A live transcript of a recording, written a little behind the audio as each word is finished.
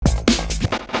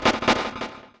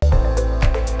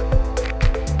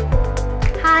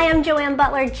I'm Joanne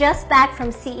Butler, just back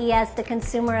from CES, the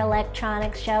Consumer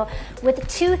Electronics Show, with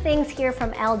two things here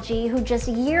from LG, who just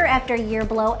year after year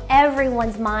blow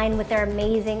everyone's mind with their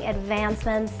amazing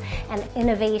advancements and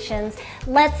innovations.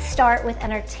 Let's start with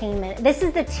entertainment. This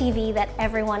is the TV that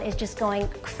everyone is just going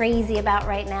crazy about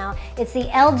right now. It's the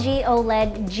LG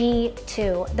OLED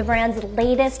G2, the brand's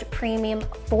latest premium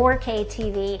 4K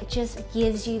TV. It just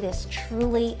gives you this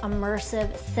truly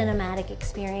immersive cinematic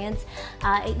experience.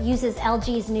 It uses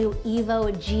LG's new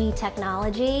Evo G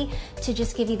technology to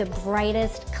just give you the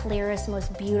brightest, clearest,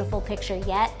 most beautiful picture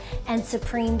yet, and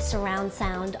supreme surround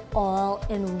sound all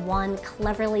in one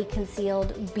cleverly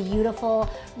concealed, beautiful,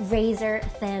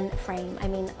 razor-thin frame. I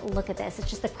mean, look at this. It's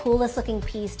just the coolest looking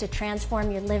piece to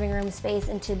transform your living room space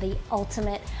into the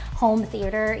ultimate home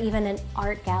theater, even an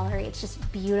art gallery. It's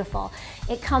just beautiful.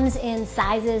 It comes in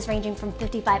sizes ranging from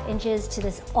 55 inches to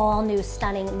this all-new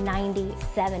stunning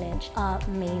 97-inch.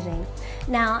 Amazing.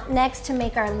 Now, next, to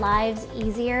make our lives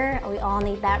easier, we all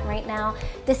need that right now,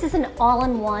 this is an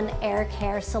all-in-one air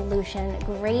care solution,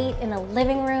 great in a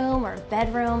living room or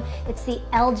bedroom. It's the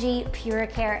LG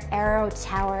PuraCare Aero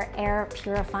Tower Air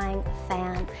Purifying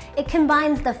Fan. It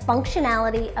combines the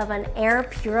functionality of an air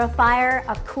purifier,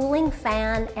 a cooling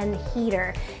fan, and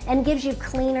heater, and gives you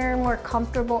cleaner, more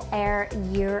comfortable air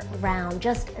year-round.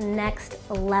 Just next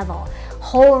level.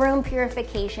 Whole room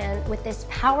purification with this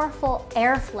powerful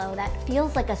airflow that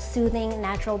feels like a soothing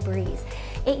natural breeze.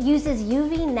 It uses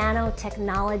UV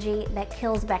nanotechnology that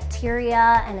kills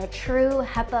bacteria and a true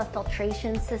HEPA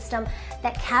filtration system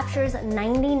that captures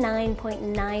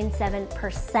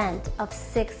 99.97% of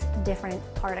 6 different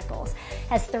particles.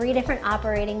 Has 3 different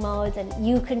operating modes, and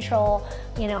you control,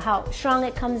 how strong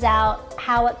it comes out,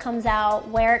 how it comes out,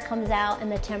 where it comes out, and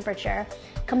the temperature.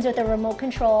 Comes with a remote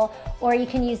control, or you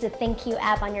can use the ThinQ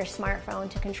app on your smartphone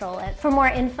to control it. For more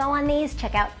info on these,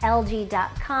 check out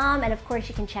LG.com, and of course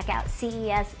you can check out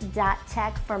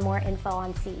CES.tech for more info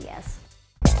on CES.